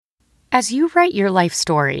As you write your life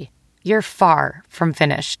story, you're far from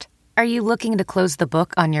finished. Are you looking to close the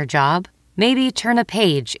book on your job? Maybe turn a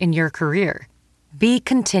page in your career? Be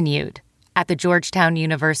continued at the Georgetown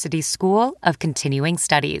University School of Continuing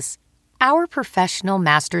Studies. Our professional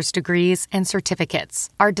master's degrees and certificates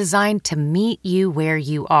are designed to meet you where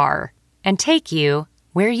you are and take you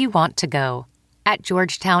where you want to go. At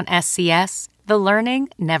Georgetown SCS, the learning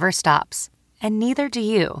never stops, and neither do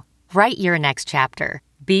you. Write your next chapter.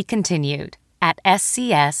 Be continued at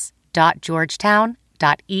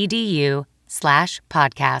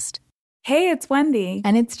scs.georgetown.edu/podcast. Hey, it's Wendy.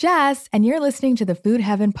 And it's Jess, and you're listening to the Food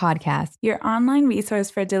Heaven Podcast, your online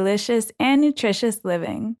resource for delicious and nutritious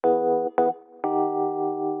living.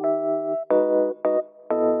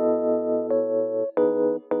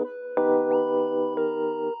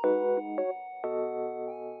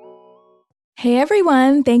 Hey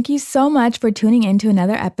everyone, thank you so much for tuning in to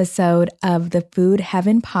another episode of the Food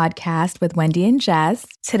Heaven Podcast with Wendy and Jess.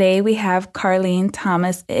 Today we have Carlene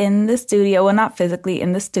Thomas in the studio. Well, not physically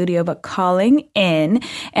in the studio, but calling in.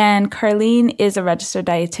 And Carlene is a registered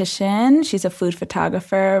dietitian. She's a food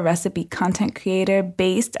photographer, recipe content creator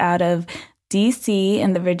based out of DC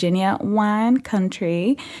in the Virginia wine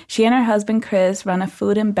country. She and her husband, Chris, run a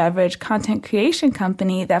food and beverage content creation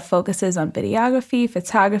company that focuses on videography,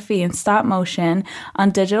 photography, and stop motion on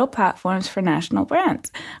digital platforms for national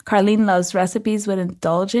brands. Carlene loves recipes with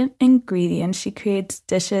indulgent ingredients. She creates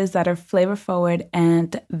dishes that are flavor forward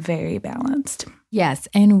and very balanced. Yes,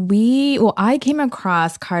 and I came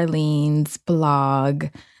across Carlene's blog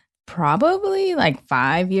probably like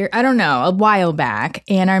 5 years, I don't know, a while back.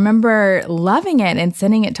 And I remember loving it and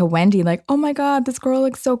sending it to Wendy like, oh my God, this girl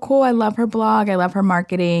looks so cool. I love her blog. I love her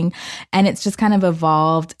marketing. And it's just kind of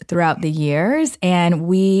evolved throughout the years. And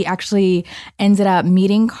we actually ended up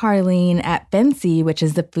meeting Carlene at FNCE, which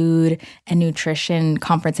is the Food and Nutrition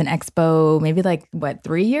Conference and Expo, maybe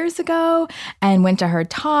 3 years ago, and went to her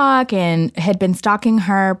talk and had been stalking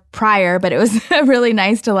her prior, but it was really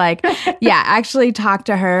nice to actually talk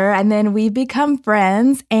to her. And then we've become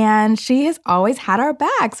friends, and she has always had our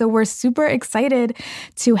back. So we're super excited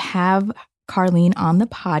to have Carlene on the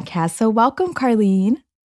podcast. So welcome, Carlene.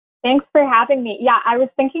 Thanks for having me. Yeah, I was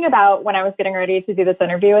thinking about when I was getting ready to do this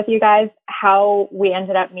interview with you guys, how we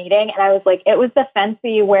ended up meeting. And I was like, it was the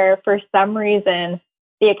FNCE where for some reason,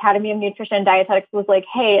 the Academy of Nutrition and Dietetics was like,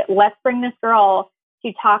 hey, let's bring this girl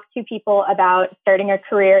to talk to people about starting a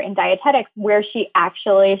career in dietetics, where she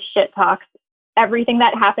actually shit talks everything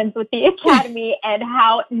that happens with the academy and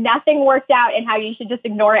how nothing worked out and how you should just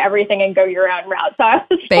ignore everything and go your own route. So I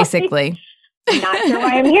was basically not sure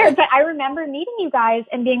why I'm here, but I remember meeting you guys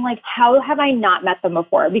and being like, how have I not met them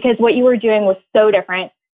before? Because what you were doing was so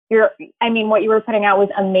different. What you were putting out was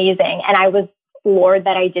amazing. And I was floored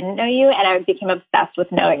that I didn't know you, and I became obsessed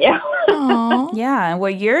with knowing you. Yeah, and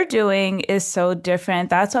what you're doing is so different.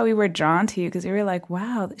 That's why we were drawn to you, because we were like,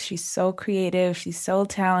 wow, she's so creative, she's so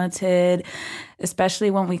talented. Especially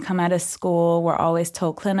when we come out of school, we're always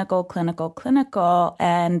told clinical, clinical, clinical.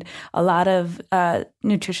 And a lot of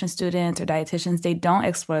nutrition students or dietitians, they don't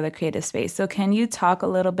explore the creative space. So can you talk a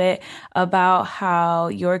little bit about how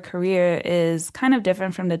your career is kind of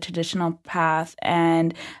different from the traditional path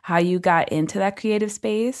and how you got into that creative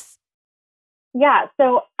space? Yeah,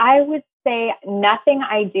 so I would say nothing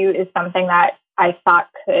I do is something that I thought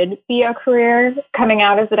could be a career coming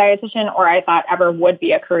out as a dietitian, or I thought ever would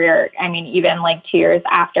be a career. Even 2 years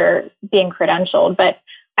after being credentialed, but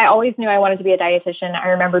I always knew I wanted to be a dietitian.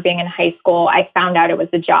 I remember being in high school, I found out it was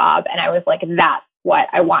a job, and I was like, that's what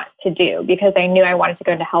I want to do, because I knew I wanted to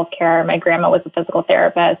go into healthcare. My grandma was a physical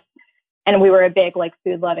therapist, and we were a big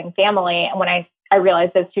food loving family. And when I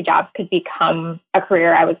realized those two jobs could become a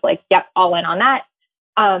career, I was like, yep, all in on that.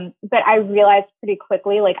 But I realized pretty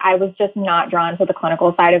quickly, I was just not drawn to the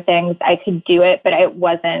clinical side of things. I could do it, but it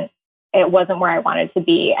wasn't where I wanted to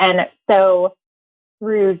be. And so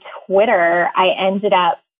through Twitter, I ended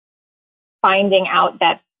up finding out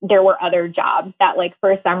that there were other jobs that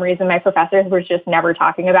for some reason my professors were just never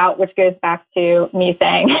talking about, which goes back to me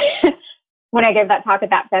saying, when I gave that talk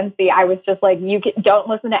at that FNCE, I was just like, don't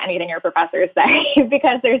listen to anything your professors say,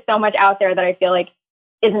 because there's so much out there that I feel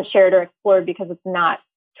isn't shared or explored because it's not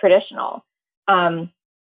traditional. And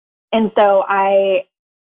so I,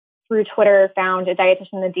 through Twitter, found a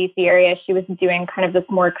dietitian in the DC area. She was doing kind of this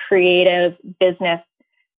more creative business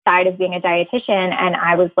side of being a dietitian. And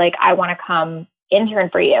I was like, I want to come intern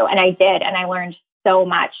for you. And I did. And I learned so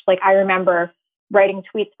much. I remember writing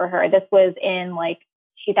tweets for her. This was in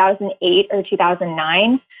 2008 or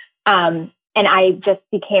 2009. And I just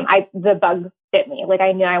the bug bit me.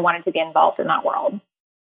 I knew I wanted to be involved in that world.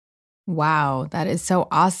 Wow, that is so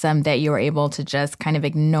awesome that you were able to just kind of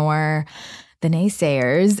ignore the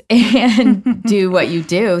naysayers and do what you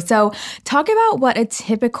do. So talk about what a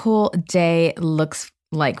typical day looks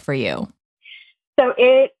like for you. So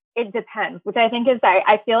it depends, which I think is,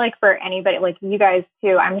 I feel like for anybody, like you guys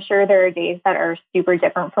too, I'm sure there are days that are super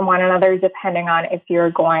different from one another, depending on if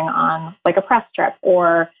you're going on like a press trip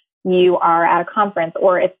or you are at a conference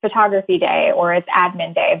or it's photography day or it's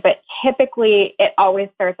admin day. But typically it always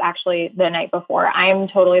starts actually the night before. I'm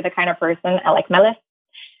totally the kind of person, I like my list.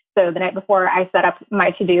 So the night before I set up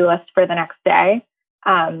my to-do list for the next day.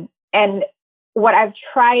 And what I've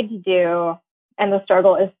tried to do, and the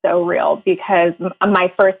struggle is so real because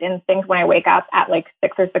my first instinct when I wake up at like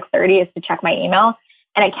 6 or 6:30 is to check my email.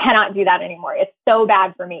 And I cannot do that anymore. It's so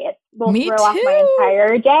bad for me. It will throw off my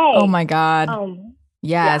entire day. Oh my God.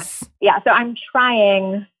 Yes. Yeah. So I'm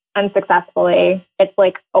trying unsuccessfully. It's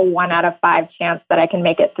like a 1 out of 5 chance that I can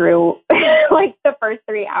make it through like the first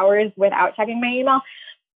 3 hours without checking my email.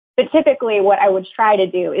 But typically what I would try to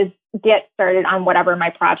do is get started on whatever my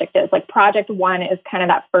project is. Like project 1 is kind of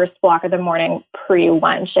that first block of the morning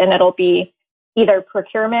pre-lunch, and it'll be either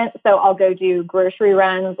procurement. So I'll go do grocery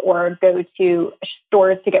runs or go to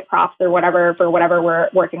stores to get props or whatever for whatever we're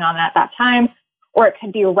working on at that time. Or it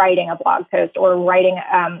could be writing a blog post or writing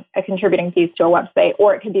a contributing piece to a website,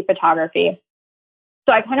 or it could be photography.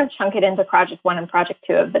 So I kind of chunk it into project 1 and project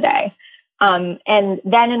 2 of the day. And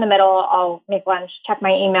then in the middle, I'll make lunch, check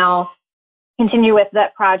my email, continue with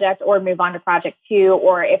that project or move on to project 2.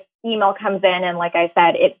 Or if email comes in and like I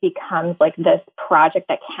said, it becomes like this project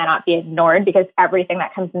that cannot be ignored because everything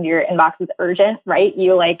that comes into your inbox is urgent, right?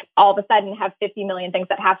 You like all of a sudden have 50 million things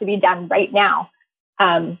that have to be done right now.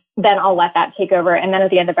 Then I'll let that take over. And then at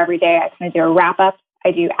the end of every day, I kind of do a wrap up.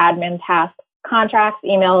 I do admin tasks, contracts,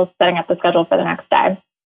 emails, setting up the schedule for the next day.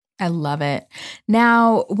 I love it.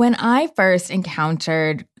 Now, when I first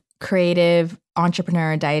encountered creative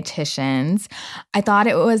entrepreneur dietitians, I thought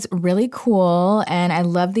it was really cool and I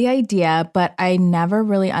loved the idea, but I never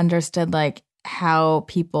really understood like how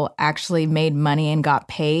people actually made money and got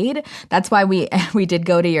paid. That's why we did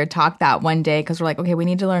go to your talk that one day because we're like, okay, we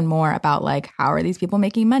need to learn more about like how are these people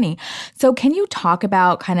making money. So can you talk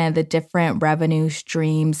about kind of the different revenue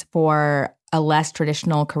streams for a less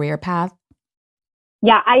traditional career path?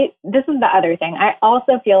 Yeah, this is the other thing. I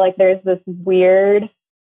also feel like there's this weird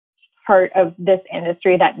part of this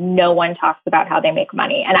industry that no one talks about how they make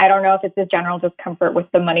money. And I don't know if it's a general discomfort with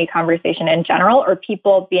the money conversation in general or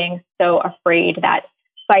people being so afraid that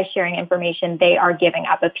by sharing information, they are giving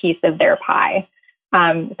up a piece of their pie.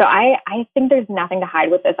 So I think there's nothing to hide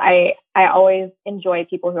with this. I always enjoy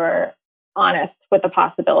people who are honest with the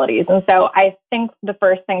possibilities. And so I think the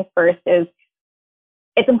first things first is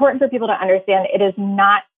it's important for people to understand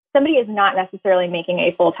somebody is not necessarily making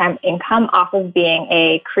a full-time income off of being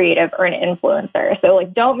a creative or an influencer. So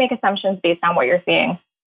like, don't make assumptions based on what you're seeing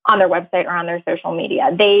on their website or on their social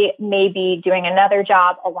media. They may be doing another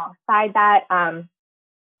job alongside that.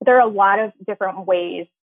 There are a lot of different ways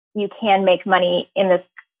you can make money in this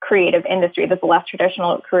creative industry, this less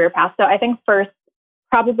traditional career path. So I think first,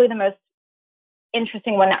 probably the most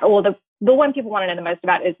interesting one, the one people want to know the most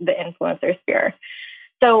about is the influencer sphere.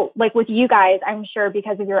 So like with you guys, I'm sure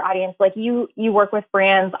because of your audience, like you work with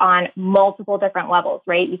brands on multiple different levels,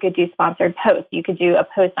 right? You could do sponsored posts. You could do a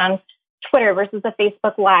post on Twitter versus a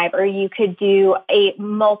Facebook Live, or you could do a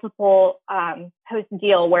multiple post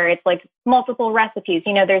deal where it's like multiple recipes.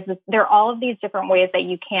 You know, there are all of these different ways that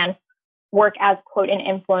you can work as quote an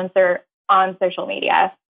influencer on social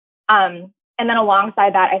media. And then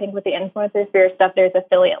alongside that, I think with the influencer sphere stuff, there's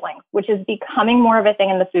affiliate links, which is becoming more of a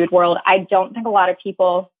thing in the food world. I don't think a lot of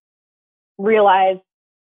people realize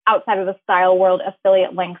outside of the style world,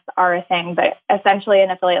 affiliate links are a thing. But essentially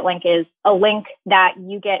an affiliate link is a link that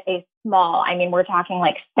you get a small, we're talking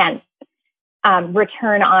like cents,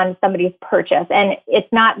 return on somebody's purchase. And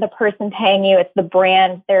it's not the person paying you, it's the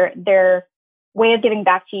brand, their way of giving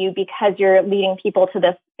back to you because you're leading people to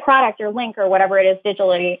this product or link or whatever it is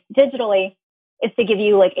digitally. Is to give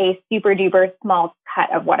you like a super duper small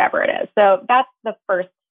cut of whatever it is. So that's the first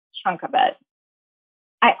chunk of it.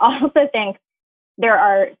 I also think there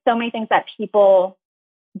are so many things that people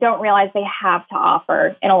don't realize they have to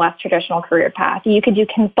offer in a less traditional career path. You could do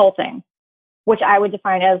consulting, which I would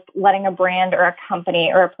define as letting a brand or a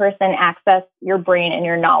company or a person access your brain and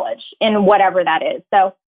your knowledge in whatever that is.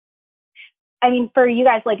 So, for you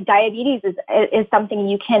guys, like diabetes is something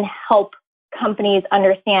you can help companies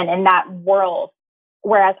understand in that world,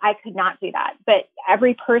 whereas I could not do that. But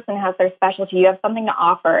every person has their specialty. You have something to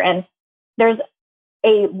offer, and there's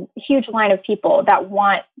a huge line of people that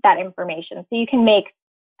want that information. So you can make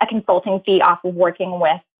a consulting fee off of working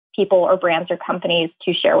with people or brands or companies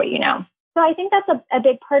to share what you know. So I think that's a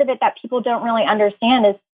big part of it that people don't really understand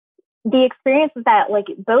is the experiences that like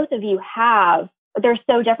both of you have. They're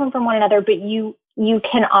so different from one another, but you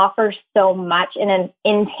can offer so much in an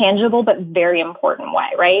intangible but very important way,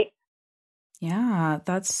 right? Yeah,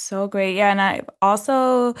 that's so great. Yeah, and I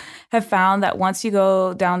also have found that once you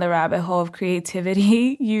go down the rabbit hole of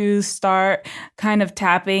creativity, you start kind of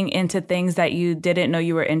tapping into things that you didn't know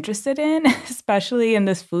you were interested in, especially in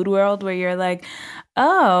this food world where you're like,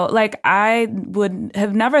 oh, like I would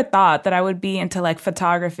have never thought that I would be into like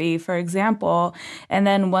photography, for example. And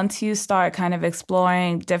then once you start kind of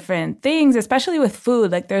exploring different things, especially with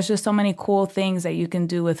food, like there's just so many cool things that you can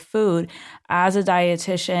do with food. As a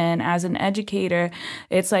dietitian, as an educator,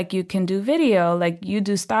 it's like you can do video, like you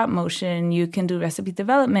do stop motion, you can do recipe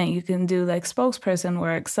development, you can do like spokesperson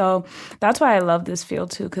work. So that's why I love this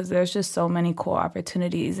field too, because there's just so many cool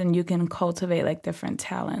opportunities and you can cultivate like different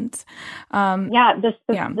talents.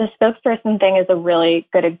 The spokesperson thing is a really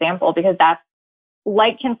good example because that's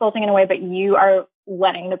like consulting in a way, but you are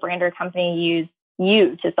letting the brand or company use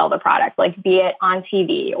you to sell the product, like be it on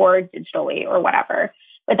TV or digitally or whatever.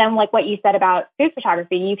 But then like what you said about food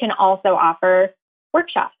photography, you can also offer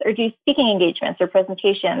workshops or do speaking engagements or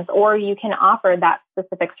presentations, or you can offer that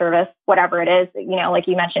specific service, whatever it is, you know, like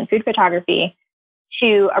you mentioned, food photography,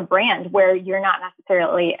 to a brand where you're not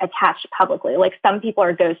necessarily attached publicly. Like some people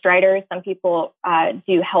are ghostwriters, some people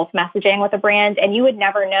do health messaging with a brand, and you would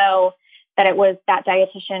never know that it was that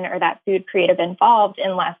dietitian or that food creative involved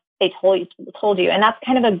unless they told you. And that's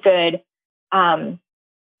kind of a good,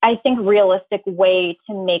 I think, realistic way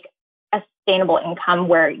to make a sustainable income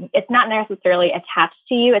where it's not necessarily attached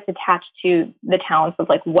to you, it's attached to the talents of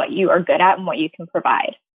like what you are good at and what you can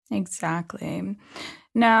provide. Exactly.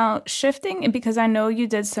 Now, shifting, because I know you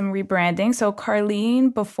did some rebranding. So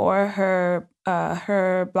Carlene, before her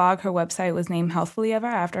blog, her website was named Healthfully Ever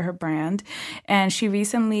After, her brand. And she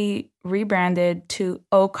recently rebranded to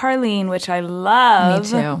Oh Carlene, which I love. Me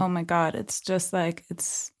too. Oh my God. It's just like,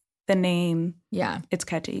 it's the name. Yeah. It's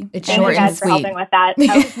catchy. It's Thank short you and guys for sweet. helping with that.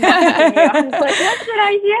 I was messaging you. I was like, what should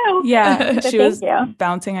I do? Yeah, So she thank was you.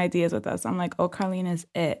 bouncing ideas with us. I'm like, oh, Carlene is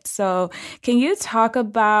it. So can you talk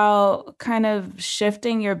about kind of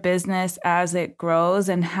shifting your business as it grows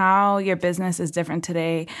and how your business is different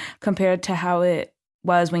today compared to how it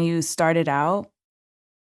was when you started out?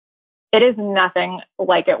 It is nothing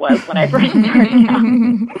like it was when I first started out.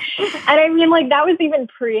 And I mean, like, that was even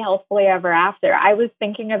pre-Healthfully Ever After. I was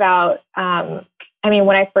thinking about, when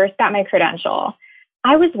I first got my credential,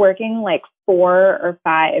 I was working like 4 or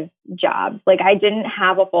 5 jobs. Like, I didn't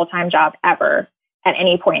have a full-time job ever at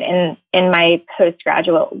any point in my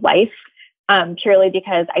postgraduate life, purely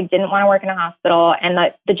because I didn't want to work in a hospital. And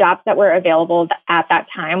the jobs that were available at that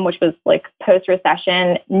time, which was like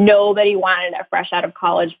post-recession, nobody wanted a fresh out of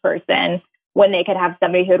college person when they could have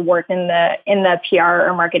somebody who had worked in the PR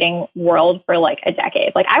or marketing world for like a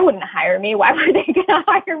decade. Like, I wouldn't hire me. Why were they going to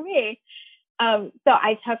hire me? So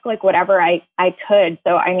I took like whatever I could.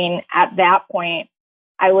 So, I mean, at that point,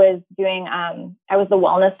 I was doing, I was the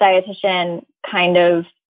wellness dietitian kind of,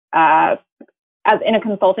 as in a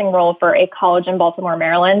consulting role for a college in Baltimore,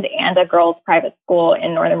 Maryland, and a girls' private school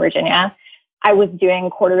in Northern Virginia. I was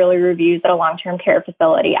doing quarterly reviews at a long-term care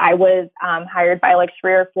facility. I was hired by like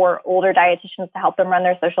 3 or 4 older dietitians to help them run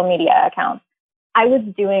their social media accounts. I was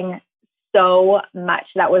doing so much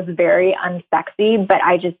that was very unsexy, but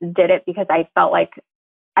I just did it because I felt like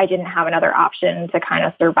I didn't have another option to kind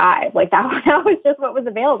of survive. Like that was just what was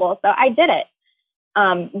available. So I did it.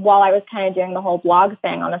 While I was kind of doing the whole blog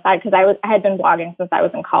thing on the side, because I had been blogging since I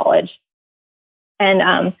was in college.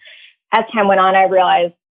 And as time went on, I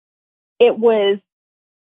realized it was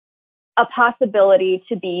a possibility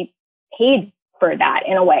to be paid for that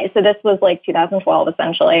in a way. So this was like 2012,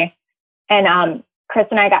 essentially. And Chris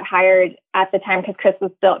and I got hired at the time because Chris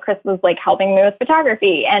was like helping me with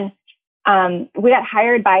photography. And we got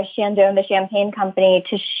hired by Chandon, the champagne company,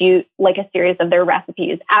 to shoot like a series of their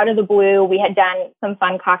recipes. Out of the blue, we had done some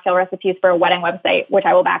fun cocktail recipes for a wedding website, which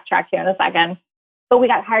I will backtrack to in a second. But we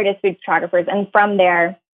got hired as food photographers. And from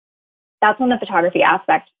there, that's when the photography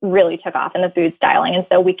aspect really took off in the food styling. And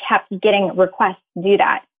so we kept getting requests to do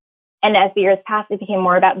that. And as the years passed, it became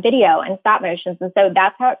more about video and stop motions. And so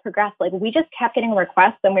that's how it progressed. Like, we just kept getting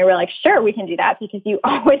requests and we were like, sure, we can do that, because you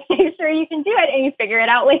always say, sure, you can do it, and you figure it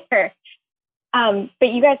out later.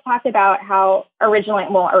 But you guys talked about how originally,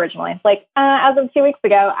 like as of 2 weeks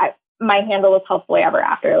ago, my handle was Healthfully Ever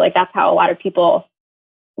After. Like, that's how a lot of people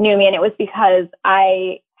knew me. And it was because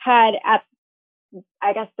I had,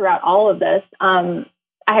 I guess throughout all of this, I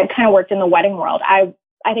had kind of worked in the wedding world. I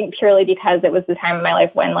I think purely because it was the time in my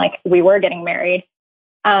life when like we were getting married.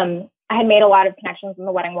 I had made a lot of connections in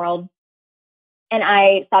the wedding world, and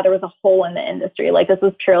I saw there was a hole in the industry. Like, this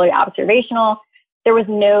was purely observational. There was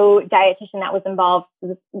no dietitian that was involved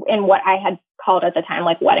in what I had called at the time,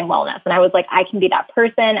 like wedding wellness. And I was like, I can be that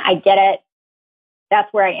person. I get it.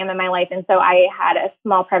 That's where I am in my life. And so I had a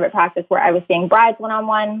small private practice where I was seeing brides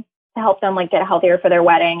one-on-one to help them like get healthier for their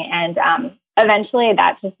wedding. And eventually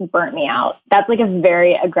that just burnt me out. That's like a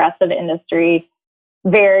very aggressive industry,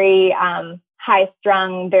 very high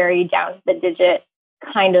strung, very down to the digit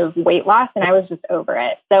kind of weight loss. And I was just over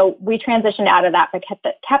it. So we transitioned out of that, but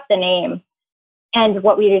kept the name. And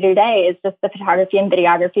what we do today is just the photography and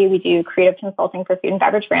videography. We do creative consulting for food and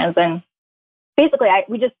beverage brands. And basically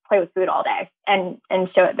we just play with food all day and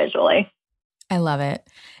show it visually. I love it.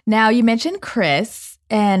 Now, you mentioned Chris,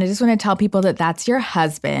 and I just want to tell people that that's your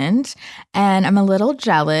husband. And I'm a little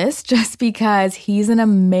jealous just because he's an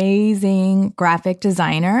amazing graphic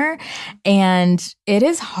designer. And it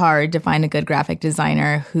is hard to find a good graphic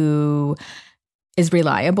designer who is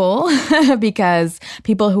reliable because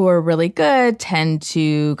people who are really good tend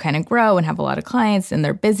to kind of grow and have a lot of clients and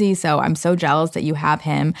they're busy. So I'm so jealous that you have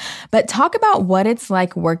him. But talk about what it's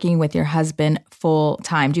like working with your husband full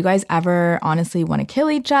time. Do you guys ever honestly want to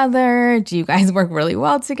kill each other? Do you guys work really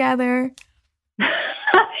well together?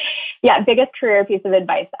 Yeah, biggest career piece of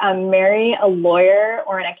advice. Marry a lawyer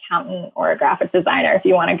or an accountant or a graphic designer if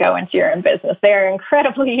you want to go into your own business. They're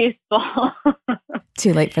incredibly useful.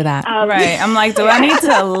 Too late for that. Right. I'm like, do I need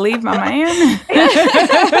to leave my man?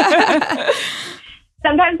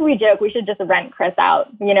 Sometimes we joke we should just rent Chris out.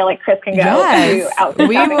 You know, like Chris can go Yes, to outfit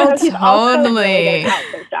we shopping. will He's also totally. really good at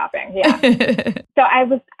outfit shopping. Yeah. So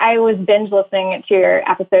I was binge listening to your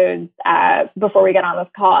episodes before we got on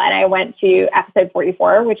this call, and I went to episode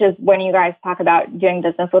 44, which is when you guys talk about doing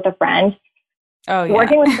business with a friend. Oh, yeah.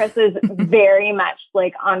 Working with Chris is very much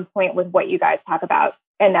like on point with what you guys talk about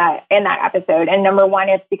in that episode. And number one,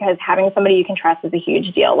 it's because having somebody you can trust is a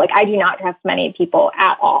huge deal. Like, I do not trust many people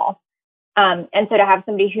at all. And so to have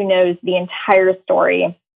somebody who knows the entire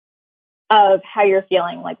story of how you're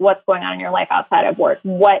feeling, like what's going on in your life outside of work,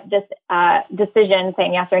 what this decision,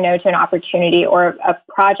 saying yes or no to an opportunity or a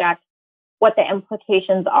project, what the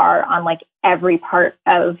implications are on like every part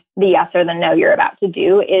of the yes or the no you're about to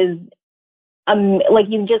do is like,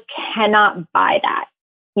 you just cannot buy that.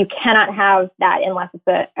 You cannot have that unless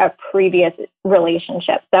it's a previous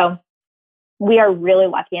relationship. So we are really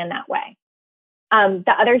lucky in that way.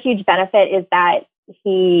 The other huge benefit is that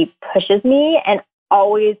he pushes me and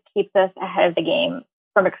always keeps us ahead of the game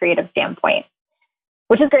from a creative standpoint,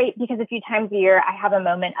 which is great because a few times a year I have a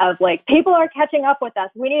moment of like, people are catching up with us.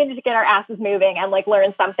 We need to get our asses moving and like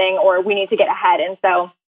learn something, or we need to get ahead. And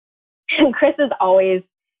so Chris is always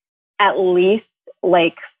at least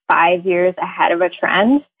like 5 years ahead of a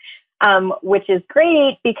trend, which is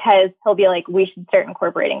great because he'll be like, we should start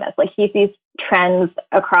incorporating this. Like, he sees trends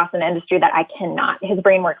across an industry that I cannot. His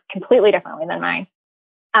brain works completely differently than mine.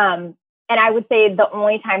 And I would say the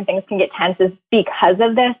only time things can get tense is because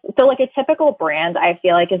of this. So like a typical brand, I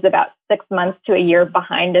feel like, is about 6 months to a year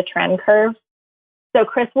behind a trend curve. So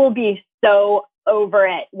Chris will be so over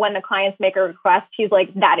it when the clients make a request. He's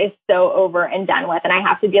like, that is so over and done with. And I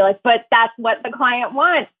have to be like, but that's what the client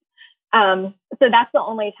wants. So that's the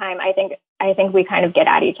only time I think we kind of get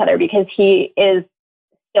at each other, because he is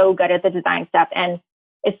so good at the design stuff and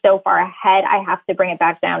is so far ahead. I have to bring it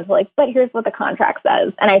back down to like, but here's what the contract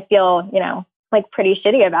says. And I feel, like pretty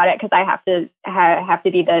shitty about it because I have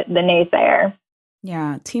to be the naysayer.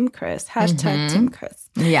 Yeah. Team Chris. Hashtag Team Chris.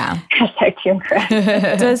 Yeah. Hashtag Team Chris.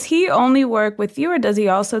 Does he only work with you, or does he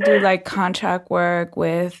also do like contract work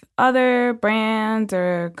with other brands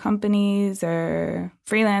or companies or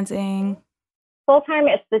freelancing? Full time,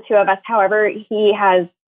 it's the two of us. However, it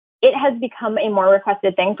has become a more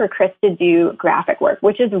requested thing for Chris to do graphic work,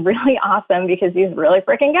 which is really awesome because he's really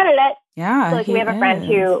freaking good at it. Yeah. So like, we have a friend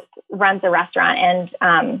who runs a restaurant,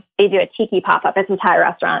 and they do a tiki pop-up. It's a Thai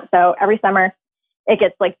restaurant. So every summer it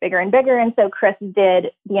gets like bigger and bigger. And so Chris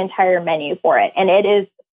did the entire menu for it, and it is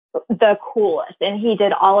the coolest. And he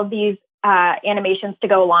did all of these animations to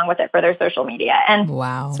go along with it for their social media. And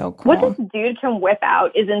wow, so cool. What this dude can whip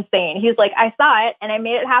out is insane. He's like, I saw it and I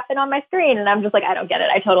made it happen on my screen. And I'm just like, I don't get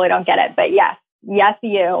it. I totally don't get it. But yes,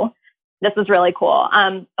 you. This is really cool.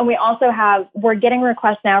 And we also we're getting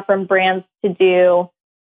requests now from brands to do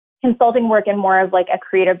consulting work in more of like a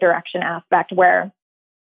creative direction aspect, where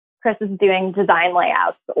Chris is doing design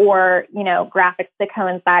layouts or, graphics to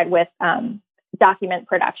coincide with document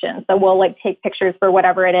production. So we'll like take pictures for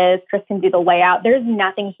whatever it is. Chris can do the layout. There's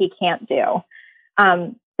nothing he can't do.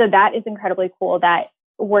 So that is incredibly cool that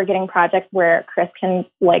we're getting projects where Chris can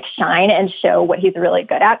like shine and show what he's really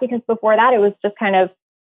good at, because before that, it was just kind of,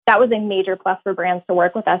 that was a major plus for brands to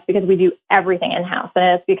work with us because we do everything in-house, and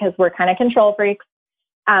it's because we're kind of control freaks.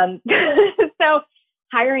 So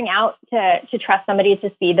hiring out to trust somebody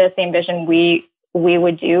to see the same vision we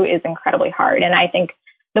would do is incredibly hard. And I think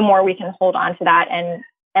the more we can hold on to that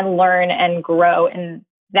and learn and grow in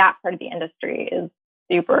that part of the industry is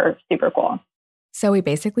super, super cool. So we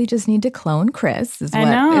basically just need to clone Chris is what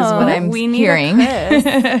I'm we hearing. Need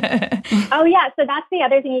a Chris. Oh, yeah. So that's the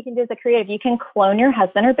other thing you can do as a creative. You can clone your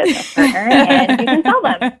husband or business partner and you can sell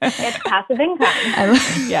them. It's passive income.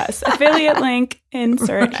 Yes. Affiliate link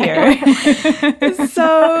insert here.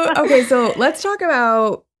 So let's talk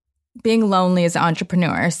about being lonely as an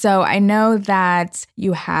entrepreneur. So I know that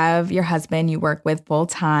you have your husband you work with full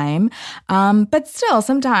time, but still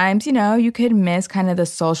sometimes, you could miss kind of the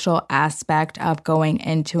social aspect of going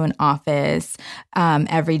into an office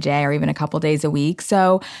every day or even a couple days a week.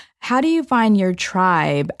 So how do you find your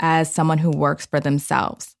tribe as someone who works for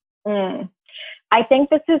themselves? I think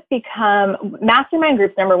this has become, mastermind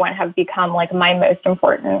groups, number one, have become like my most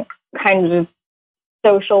important kind of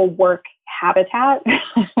social work habitat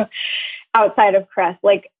outside of Chris.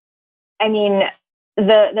 Like, I mean,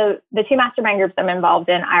 the two mastermind groups I'm involved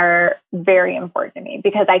in are very important to me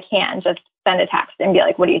because I can just send a text and be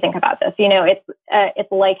like, what do you think about this?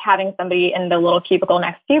 It's like having somebody in the little cubicle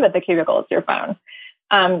next to you, but the cubicle is your phone.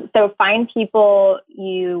 So find people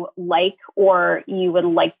you like or you would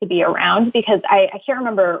like to be around, because I can't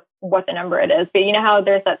remember what the number it is, but you know how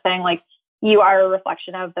there's that saying like, you are a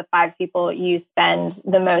reflection of the 5 people you spend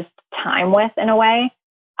the most time with in a way.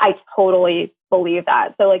 I totally believe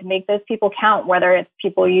that. So like make those people count, whether it's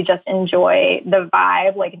people you just enjoy the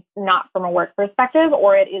vibe, like not from a work perspective,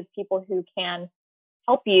 or it is people who can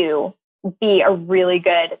help you be a really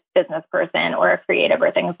good business person or a creative or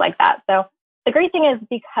things like that. So the great thing is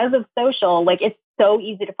because of social, like it's so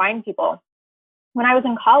easy to find people. When I was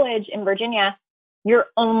in college in Virginia, your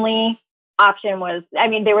only option was,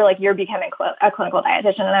 they were like, you're becoming a clinical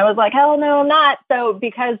dietitian. And I was like, hell no, I'm not. So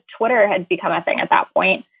because Twitter had become a thing at that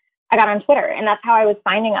point, I got on Twitter. And that's how I was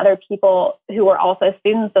finding other people who were also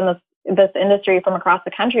students in this industry from across the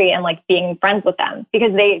country and like being friends with them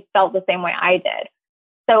because they felt the same way I did.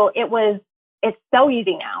 So it's so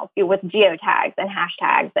easy now with geotags and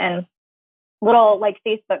hashtags and little like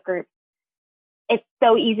Facebook groups. It's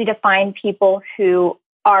so easy to find people who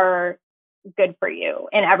are good for you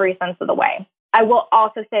in every sense of the way. I will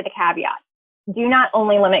also say the caveat. Do not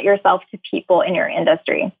only limit yourself to people in your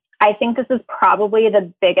industry. I think this is probably it's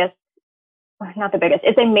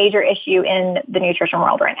a major issue in the nutrition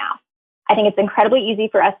world right now. I think it's incredibly easy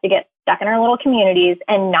for us to get stuck in our little communities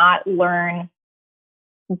and not learn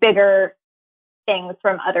bigger things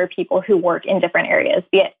from other people who work in different areas,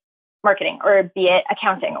 be it marketing or be it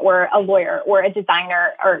accounting or a lawyer or a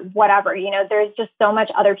designer or whatever. There's just so much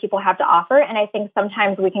other people have to offer. And I think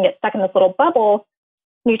sometimes we can get stuck in this little bubble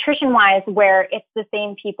nutrition wise where it's the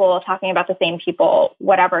same people talking about the same people,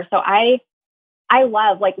 whatever. So I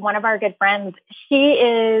love, like, one of our good friends, she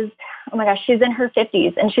is, oh my gosh, she's in her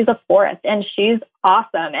 50s and she's a florist and she's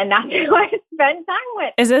awesome. And that's who I spend time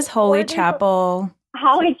with. Is this Holy Chapel?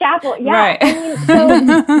 Holly Chapel, yeah. Right. So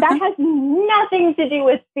that has nothing to do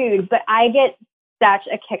with food, but I get such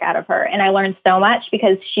a kick out of her. And I learned so much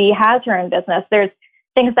because she has her own business. There's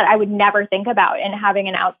things that I would never think about, and having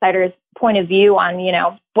an outsider's point of view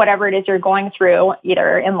on, whatever it is you're going through,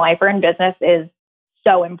 either in life or in business, is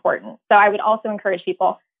so important. So I would also encourage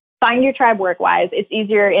people, find your tribe work-wise. It's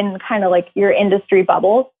easier in kind of like your industry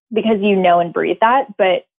bubbles because you know and breathe that,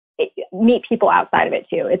 but meet people outside of it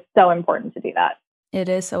too. It's so important to do that. It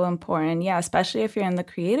is so important. Yeah, especially if you're in the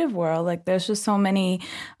creative world. Like there's just so many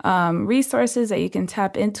resources that you can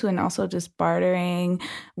tap into, and also just bartering.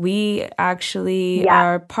 We actually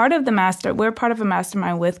are part of we're part of a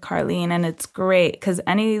mastermind with Carlene, and it's great because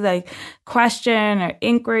any like question or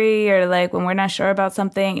inquiry or like when we're not sure about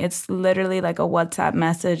something, it's literally like a WhatsApp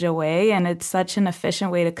message away. And it's such an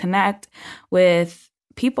efficient way to connect with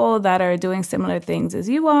people that are doing similar things as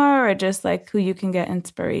you are, or just like who you can get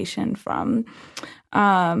inspiration from.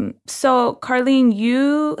 So Carlene,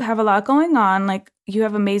 you have a lot going on. Like you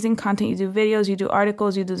have amazing content. You do videos, you do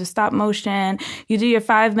articles, you do the stop motion, you do your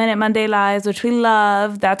 5-minute Monday lives, which we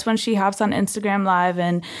love. That's when she hops on Instagram Live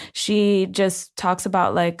and she just talks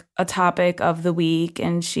about like a topic of the week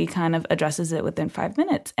and she kind of addresses it within 5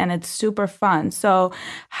 minutes, and it's super fun. So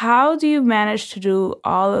how do you manage to do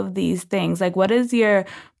all of these things? Like what is your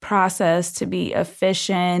process to be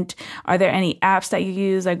efficient? Are there any apps that you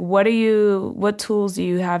use? Like what tools do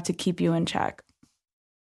you have to keep you in check?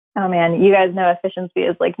 Oh man, you guys know efficiency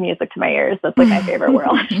is like music to my ears. That's like my favorite word.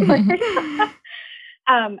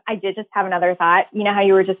 I did just have another thought. You know how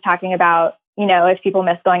you were just talking about, if people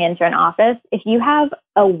miss going into an office, if you have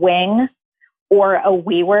a wing or a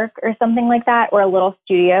WeWork or something like that, or a little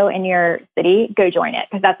studio in your city, go join it.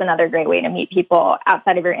 Because that's another great way to meet people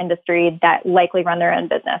outside of your industry that likely run their own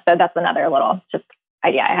business. So that's another little just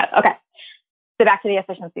idea I have. Okay. So back to the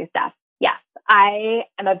efficiency stuff. Yes, I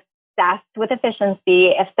am obsessed with efficiency.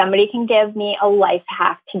 If somebody can give me a life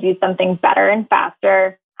hack to do something better and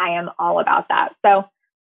faster, I am all about that. So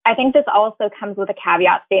I think this also comes with a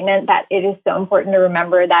caveat statement that it is so important to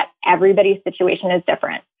remember that everybody's situation is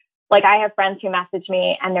different. Like I have friends who message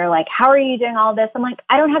me and they're like, how are you doing all this? I'm like,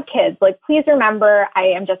 I don't have kids. Like, please remember, I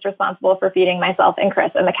am just responsible for feeding myself and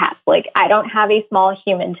Chris and the cats. Like, I don't have a small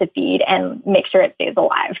human to feed and make sure it stays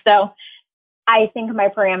alive. So I think my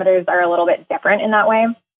parameters are a little bit different in that way.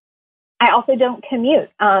 I also don't commute.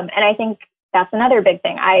 And I think that's another big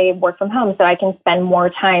thing. I work from home, so I can spend more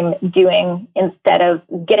time doing instead of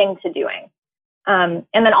getting to doing. And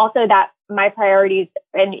then also that my priorities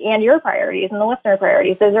and your priorities and the listener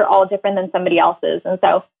priorities, those are all different than somebody else's. And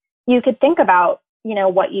so you could think about,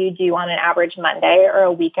 what you do on an average Monday or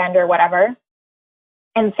a weekend or whatever,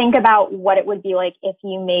 and think about what it would be like if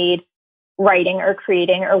you made writing or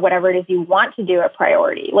creating or whatever it is you want to do a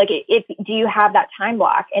priority. Like, do you have that time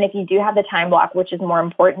block? And if you do have the time block, which is more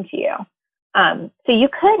important to you? So you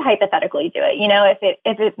could hypothetically do it,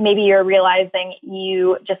 if it maybe you're realizing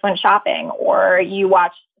you just went shopping or you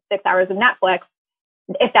watched 6 hours of Netflix.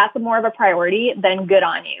 If that's more of a priority, then good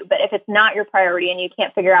on you. But if it's not your priority and you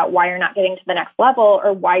can't figure out why you're not getting to the next level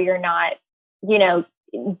or why you're not,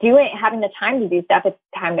 having the time to do stuff, it's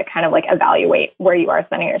time to kind of like evaluate where you are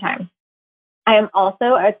spending your time. I am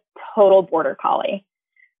also a total border collie.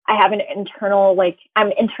 I have an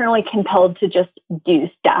I'm internally compelled to just do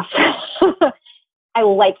stuff. I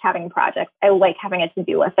like having projects. I like having a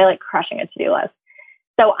to-do list. I like crushing a to-do list.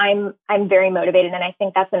 So I'm very motivated. And I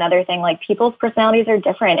think that's another thing, like people's personalities are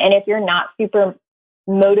different. And if you're not super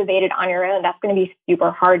motivated on your own, that's going to be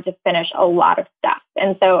super hard to finish a lot of stuff.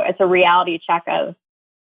 And so it's a reality check of,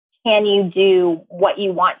 can you do what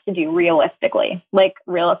you want to do realistically? Like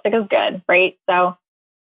realistic is good, right? So,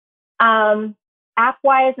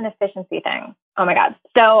 app-wise, an efficiency thing. Oh my God.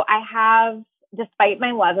 So I have, despite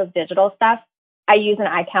my love of digital stuff, I use an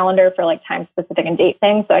iCalendar for like time specific and date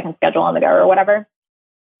things so I can schedule on the go or whatever.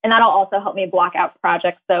 And that'll also help me block out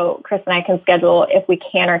projects so Chris and I can schedule if we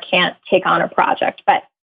can or can't take on a project. But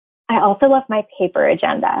I also love my paper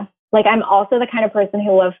agenda. Like I'm also the kind of person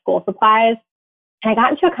who loves school supplies. And I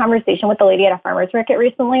got into a conversation with the lady at a farmer's market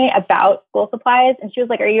recently about school supplies. And she was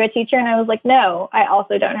like, are you a teacher? And I was like, no, I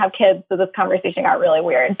also don't have kids. So this conversation got really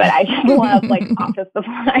weird, but I just love like office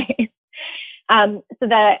supplies. So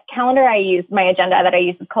the calendar I use, my agenda that I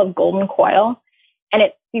use is called Golden Coil. And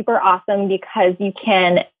it's super awesome because you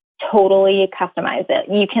can totally customize it.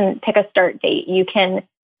 You can pick a start date. You can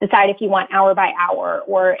decide if you want hour by hour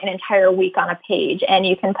or an entire week on a page, and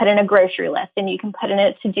you can put in a grocery list and you can put in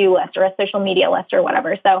a to-do list or a social media list or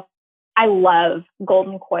whatever. So I love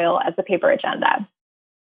Golden Coil as a paper agenda.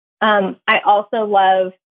 I also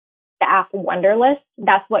love the app Wunderlist.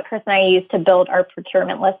 That's what Chris and I use to build our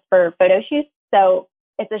procurement list for photo shoots. So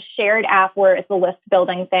it's a shared app where it's a list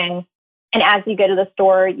building thing. And as you go to the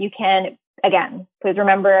store, you can, again, please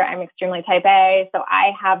remember, I'm extremely type A. So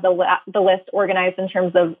I have the list organized in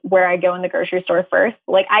terms of where I go in the grocery store first.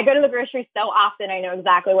 Like I go to the grocery so often, I know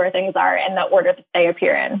exactly where things are in the order that they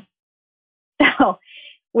appear in. So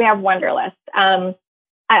we have Wunderlist. I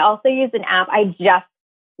also use an app. I just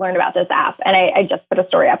learned about this app and I just put a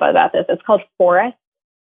story up about this. It's called Forest.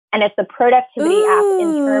 And it's a productivity app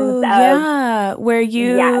in terms of... Yeah, where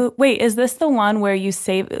you... Yes. Wait, is this the one where you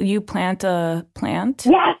plant a plant?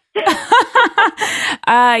 Yes.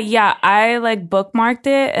 Yeah, I like bookmarked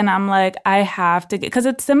it and I'm like, I have to get... Because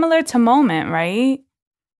it's similar to Moment, right?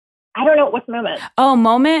 I don't know. What's Moment? Oh,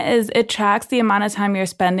 Moment is, it tracks the amount of time you're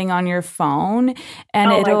spending on your phone.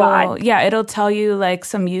 And it'll tell you like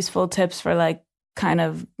some useful tips for like kind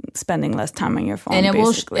of spending less time on your phone. And it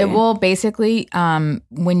will basically,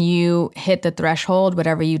 when you hit the threshold,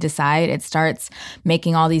 whatever you decide, it starts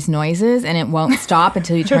making all these noises and it won't stop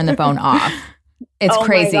until you turn the phone off. It's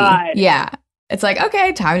crazy. My God. Yeah. It's like,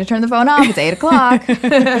 okay, time to turn the phone off. It's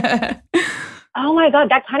 8:00. Oh my God.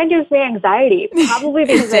 That kind of gives me anxiety. Probably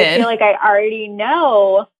because I feel like I already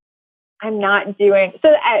know I'm not doing.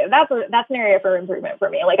 So that's an area for improvement for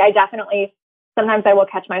me. Like I definitely, sometimes I will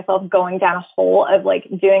catch myself going down a hole of like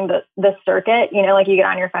doing the circuit, like you get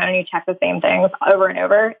on your phone and you check the same things over and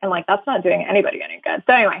over. And like, that's not doing anybody any good.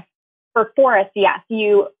 So anyway, for Forest, yes,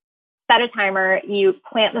 you set a timer, you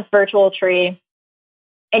plant this virtual tree,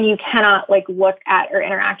 and you cannot like look at or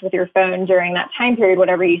interact with your phone during that time period,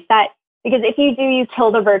 whatever you set. Because if you do, you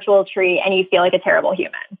kill the virtual tree and you feel like a terrible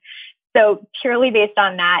human. So purely based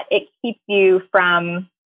on that, it keeps you from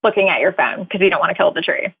looking at your phone because you don't want to kill the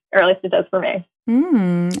tree, or at least it does for me.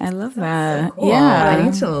 I love that. So cool. Yeah. I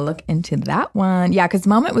need to look into that one. Yeah, because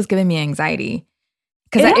Moment was giving me anxiety.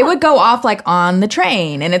 Because it would go off like on the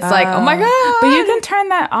train and it's like, oh my God. But you can turn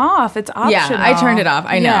that off. It's optional. Yeah, I turned it off.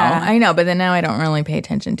 I know. But then now I don't really pay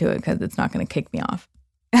attention to it because it's not going to kick me off.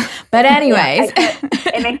 But anyways.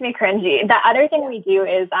 It makes me cringy. The other thing we do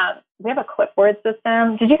is we have a clipboard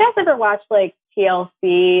system. Did you guys ever watch like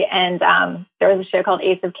TLC and there was a show called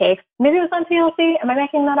Ace of Cakes? Maybe it was on TLC. Am I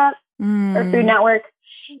making that up? Or Food Network?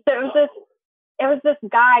 So it was this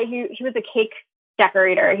guy who he was a cake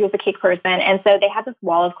decorator. He was a cake person. And so they had this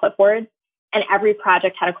wall of clipboards and every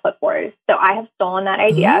project had a clipboard. So I have stolen that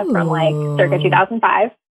idea from like circa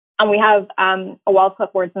 2005. And we have a wall of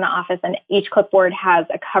clipboards in the office, and each clipboard has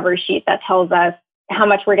a cover sheet that tells us how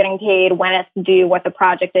much we're getting paid, when it's due, what the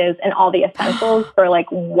project is, and all the essentials for like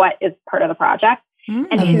what is part of the project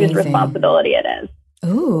and whose responsibility it is.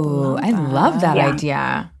 Ooh, I love that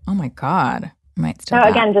idea. Oh my God. I might start. So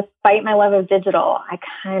again, despite my love of digital, I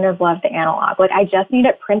kind of love the analog. Like I just need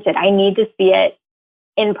it printed. I need to see it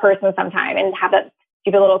in person sometime and have that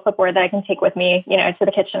stupid little clipboard that I can take with me, you know, to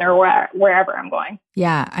the kitchen or wherever I'm going.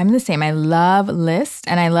 Yeah, I'm the same. I love lists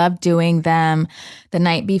and I love doing them the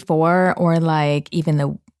night before or like even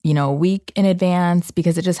the, you know, a week in advance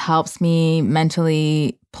because it just helps me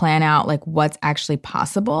mentally plan out like what's actually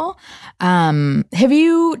possible. Have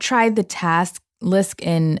you tried the task list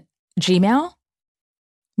in Gmail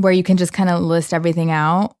where you can just kind of list everything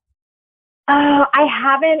out? I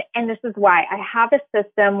haven't, and this is why. I have a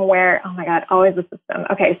system where, oh my God, always a system.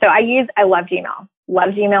 Okay, so I love Gmail. Love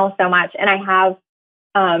Gmail so much. And I have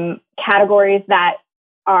categories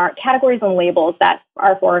and labels that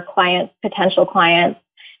are for clients, potential clients,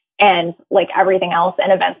 and like everything else,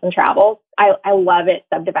 and events and travel. I love it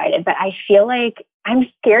subdivided, but I feel like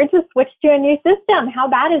I'm scared to switch to a new system. How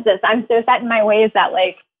bad is this? I'm so set in my ways that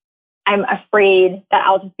like, I'm afraid that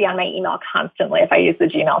I'll just be on my email constantly if I use the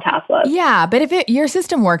Gmail task list. Yeah, but if your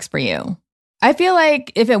system works for you, I feel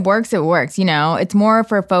like if it works, it works. You know, it's more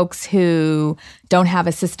for folks who don't have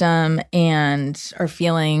a system and are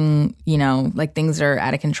feeling, you know, like things are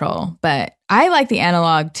out of control. But I like the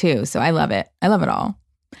analog too, so I love it. I love it all.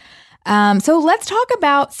 So let's talk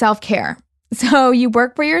about self-care. So you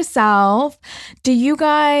work for yourself. Do you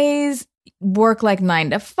guys work like 9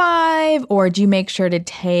 to 5, or do you make sure to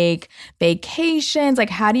take vacations? Like,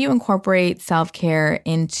 how do you incorporate self-care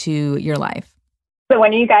into your life? So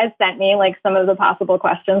when you guys sent me like some of the possible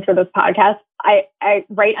questions for this podcast, I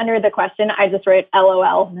right under the question, I just wrote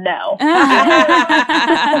LOL, no.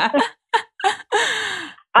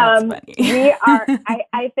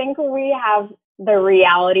 I think we have the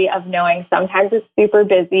reality of knowing sometimes it's super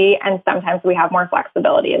busy and sometimes we have more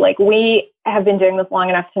flexibility. Like we have been doing this long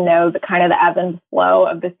enough to know the kind of the ebb and flow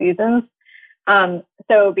of the seasons.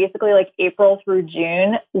 So basically like April through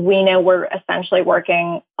June, we know we're essentially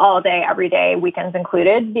working all day, every day, weekends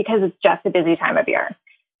included, because it's just a busy time of year.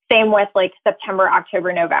 Same with like September,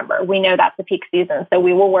 October, November. We know that's the peak season. So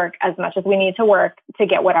we will work as much as we need to work to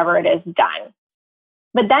get whatever it is done.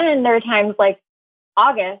 But then there are times like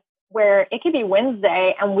August where it could be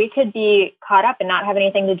Wednesday and we could be caught up and not have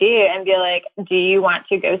anything to do and be like, do you want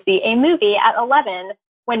to go see a movie at 11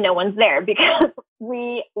 when no one's there? Because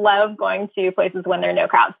we love going to places when there are no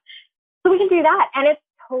crowds. So we can do that and it's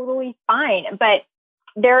totally fine. But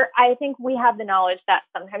I think we have the knowledge that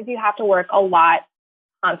sometimes you have to work a lot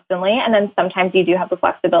constantly and then sometimes you do have the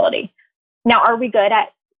flexibility. Now, are we good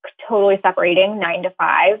at totally separating 9 to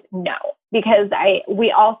 5? No, because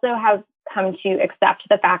we also have come to accept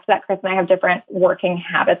the fact that Chris and I have different working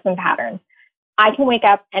habits and patterns. I can wake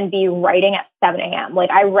up and be writing at 7 a.m. Like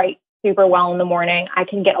I write super well in the morning. I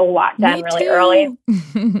can get a lot done really early.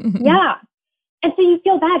 Yeah. And so you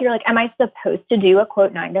feel bad. You're like, am I supposed to do a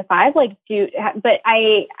quote 9 to 5? But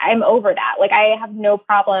I'm over that. Like I have no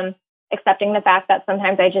problem accepting the fact that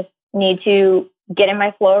sometimes I just need to get in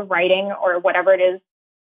my flow of writing or whatever it is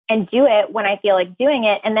and do it when I feel like doing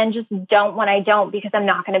it, and then just don't when I don't, because I'm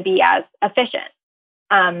not going to be as efficient.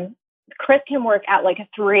 Chris can work at like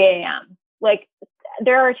 3 a.m. Like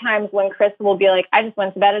there are times when Chris will be like, I just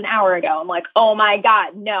went to bed an hour ago. I'm like, oh my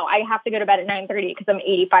God, no, I have to go to bed at 9:30 because I'm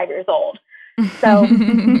 85 years old. So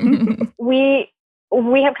we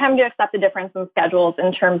have come to accept the difference in schedules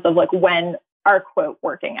in terms of like when our quote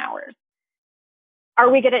working hours. Are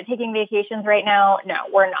we good at taking vacations right now? No,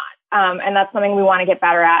 we're not. And that's something we want to get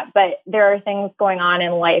better at. But there are things going on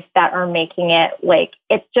in life that are making it like,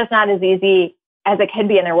 it's just not as easy as it could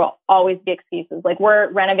be. And there will always be excuses. Like, we're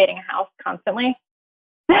renovating a house constantly.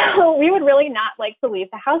 So we would really not like to leave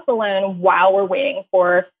the house alone while we're waiting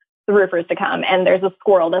for the roofers to come. And there's a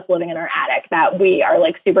squirrel that's living in our attic that we are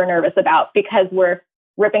like super nervous about because we're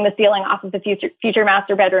ripping the ceiling off of the future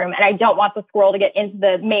master bedroom. And I don't want the squirrel to get into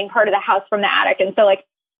the main part of the house from the attic. And so like,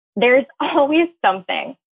 there's always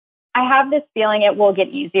something. I have this feeling it will get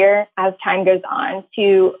easier as time goes on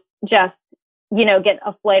to just, get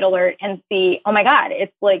a flight alert and see, oh my God,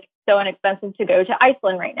 it's like so inexpensive to go to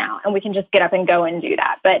Iceland right now. And we can just get up and go and do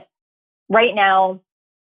that. But right now,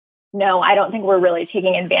 no, I don't think we're really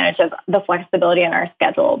taking advantage of the flexibility in our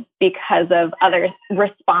schedule because of other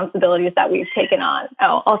responsibilities that we've taken on.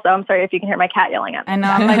 Oh, also, I'm sorry if you can hear my cat yelling at me. I know.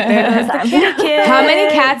 I'm like, there's the kitty kid. How many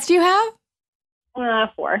cats do you have?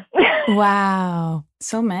 4. Wow.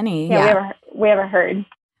 So many. Yeah. We have a herd.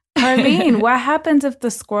 Carlene, what happens if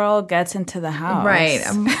the squirrel gets into the house? Right.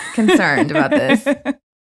 I'm concerned about this.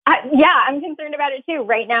 I'm concerned about it too.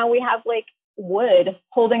 Right now we have like wood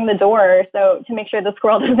holding the door so to make sure the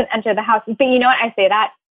squirrel doesn't enter the house. But you know what? I say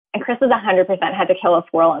that, and Chris has 100% had to kill a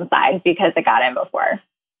squirrel inside because it got in before.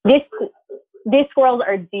 These squirrels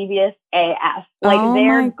are devious AF. Like,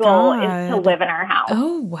 their goal is to live in our house.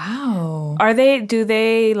 Oh, wow. Do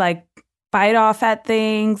they like bite off at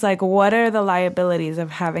things? Like, what are the liabilities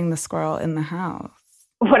of having the squirrel in the house?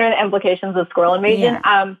 What are the implications of squirrel invasion?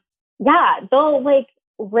 They'll like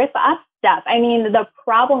rip up stuff. I mean, the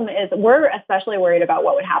problem is we're especially worried about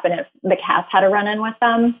what would happen if the cats had a run-in with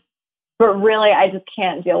them. But really, I just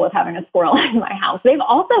can't deal with having a squirrel in my house. They've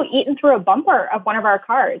also eaten through a bumper of one of our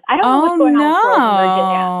cars. I don't know what's going on with squirrels in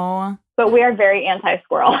Virginia, but we are very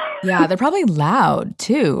anti-squirrel. Yeah, they're probably loud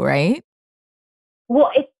too, right?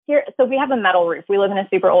 Well, it's here. So we have a metal roof. We live in a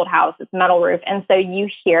super old house. It's metal roof. And so you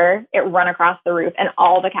hear it run across the roof, and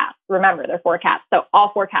all the cats, remember, they're 4 cats. So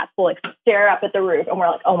all 4 cats will like stare up at the roof, and we're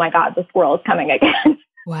like, oh my God, the squirrel is coming again.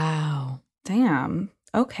 Wow. Damn.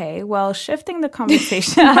 Okay, well, shifting the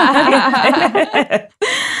conversation. Anyway.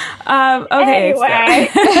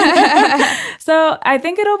 So I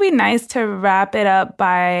think it'll be nice to wrap it up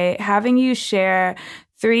by having you share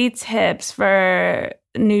 3 tips for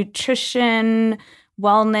nutrition,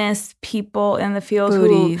 wellness people in the field.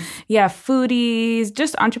 Foodies,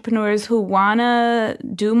 just entrepreneurs who want to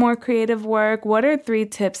do more creative work. What are 3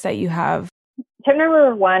 tips that you have? Tip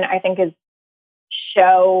number 1, I think, is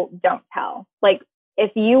show, don't tell. Like,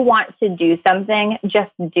 if you want to do something,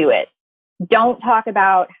 just do it. Don't talk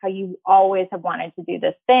about how you always have wanted to do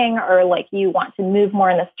this thing, or like you want to move more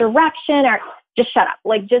in this direction, or just shut up.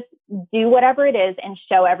 Like, just do whatever it is and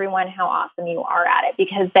show everyone how awesome you are at it,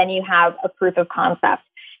 because then you have a proof of concept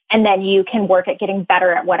and then you can work at getting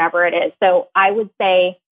better at whatever it is. So I would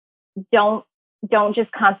say don't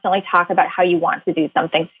just constantly talk about how you want to do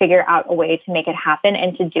something. Figure out a way to make it happen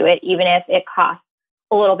and to do it, even if it costs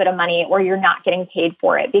a little bit of money or you're not getting paid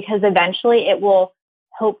for it, because eventually it will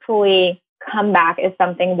hopefully come back as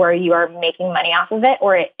something where you are making money off of it,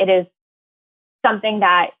 or it is something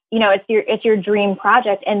that, it's your dream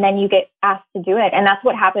project, and then you get asked to do it. And that's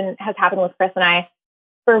what has happened with Chris and I.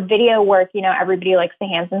 For video work, everybody likes the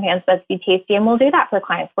hands and pants that's be tasty, and we'll do that for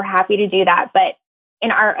clients. We're happy to do that. But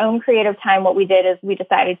in our own creative time, what we did is we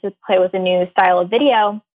decided to play with a new style of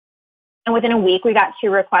video. And within a week, we got 2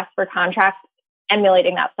 requests for contracts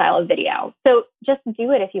emulating that style of video. So just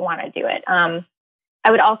do it if you want to do it. I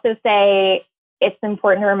would also say it's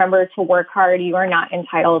important to remember to work hard. You are not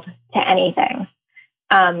entitled to anything.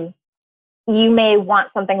 You may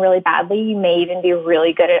want something really badly. You may even be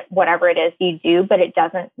really good at whatever it is you do, but it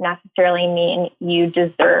doesn't necessarily mean you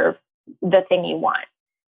deserve the thing you want.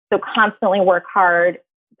 So constantly work hard,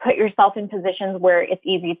 put yourself in positions where it's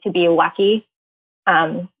easy to be lucky.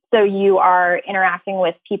 So you are interacting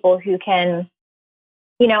with people who can,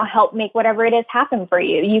 help make whatever it is happen for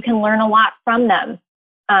you. You can learn a lot from them.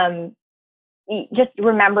 Just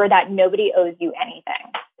remember that nobody owes you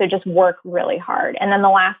anything. So just work really hard. And then the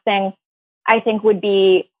last thing I think would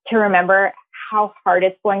be to remember how hard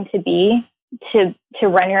it's going to be to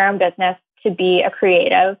run your own business, to be a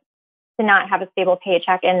creative, to not have a stable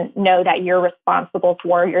paycheck, and know that you're responsible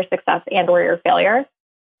for your success and or your failure,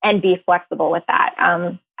 and be flexible with that.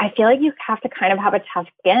 I feel like you have to kind of have a tough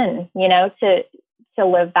skin, to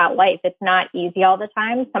live that life. It's not easy all the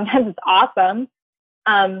time. Sometimes it's awesome.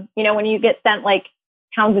 When you get sent like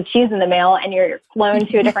pounds of cheese in the mail and you're flown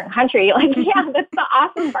to a different country, like, yeah, that's the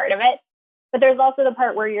awesome part of it. But there's also the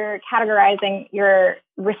part where you're categorizing your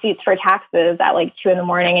receipts for taxes at like 2 a.m.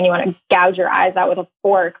 and you want to gouge your eyes out with a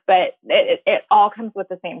fork, but it all comes with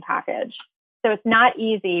the same package. So it's not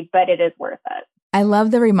easy, but it is worth it. I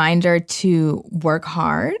love the reminder to work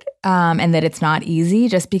hard and that it's not easy,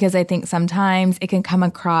 just because I think sometimes it can come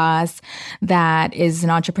across that as an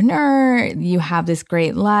entrepreneur, you have this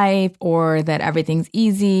great life or that everything's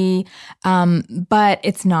easy. But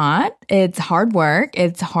it's not. It's hard work.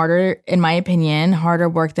 It's harder, in my opinion, harder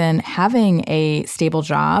work than having a stable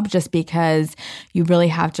job, just because you really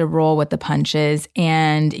have to roll with the punches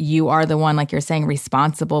and you are the one, like you're saying,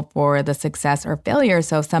 responsible for the success or failure.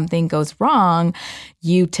 So if something goes wrong,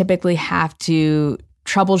 you typically have to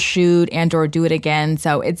troubleshoot and or do it again.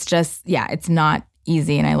 So it's just, it's not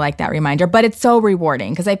easy. And I like that reminder, but it's so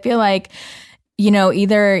rewarding because I feel like,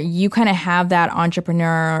 either you kind of have that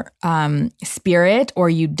entrepreneur spirit or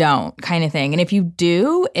you don't, kind of thing. And if you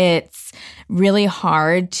do, it's really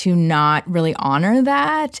hard to not really honor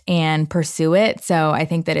that and pursue it. So I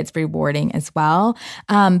think that it's rewarding as well.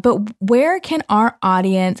 But where can our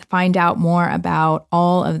audience find out more about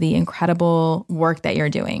all of the incredible work that you're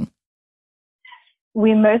doing?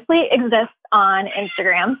 We mostly exist on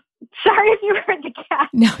Instagram. Sorry if you heard the cat.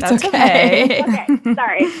 No, it's okay. Okay,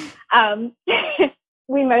 sorry.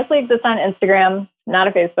 We mostly exist on Instagram, not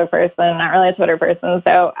a Facebook person, not really a Twitter person.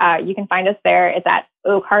 So you can find us there. It's at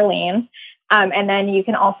Carlene. And then you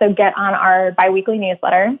can also get on our biweekly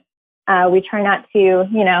newsletter. We try not to,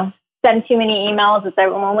 send too many emails. It's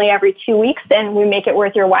only every 2 weeks, and we make it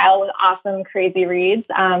worth your while with awesome, crazy reads.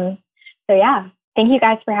 So yeah, thank you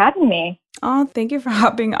guys for having me. Oh, thank you for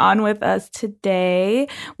hopping on with us today.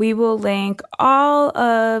 We will link all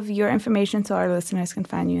of your information so our listeners can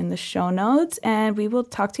find you in the show notes, and we will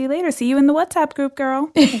talk to you later. See you in the WhatsApp group, girl.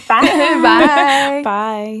 Bye. Bye.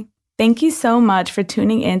 Bye. Thank you so much for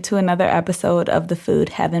tuning in to another episode of the Food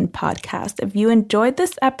Heaven podcast. If you enjoyed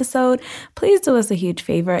this episode, please do us a huge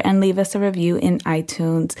favor and leave us a review in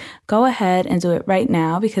iTunes. Go ahead and do it right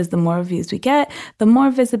now, because the more reviews we get, the more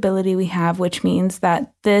visibility we have, which means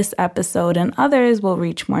that this episode and others will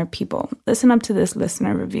reach more people. Listen up to this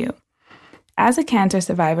listener review. As a cancer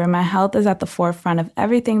survivor, my health is at the forefront of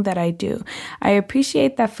everything that I do. I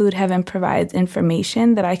appreciate that Food Heaven provides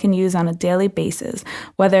information that I can use on a daily basis,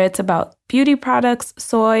 whether it's about beauty products,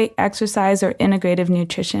 soy, exercise, or integrative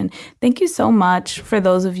nutrition. Thank you so much for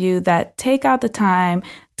those of you that take out the time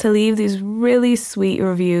to leave these really sweet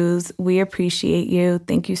reviews. We appreciate you.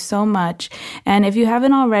 Thank you so much. And if you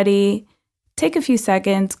haven't already, take a few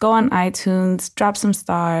seconds, go on iTunes, drop some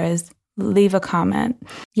stars, leave a comment.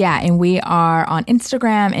 Yeah, and we are on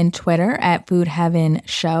Instagram and Twitter at Food Heaven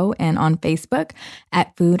Show, and on Facebook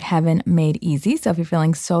at Food Heaven Made Easy. So if you're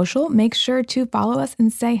feeling social, make sure to follow us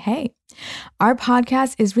and say hey. Our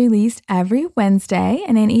podcast is released every Wednesday,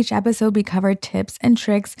 and in each episode, we cover tips and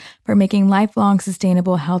tricks for making lifelong,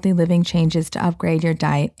 sustainable, healthy living changes to upgrade your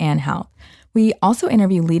diet and health. We also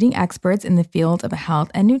interview leading experts in the field of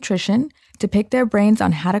health and nutrition to pick their brains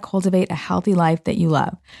on how to cultivate a healthy life that you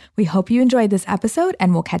love. We hope you enjoyed this episode,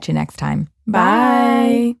 and we'll catch you next time.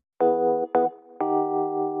 Bye.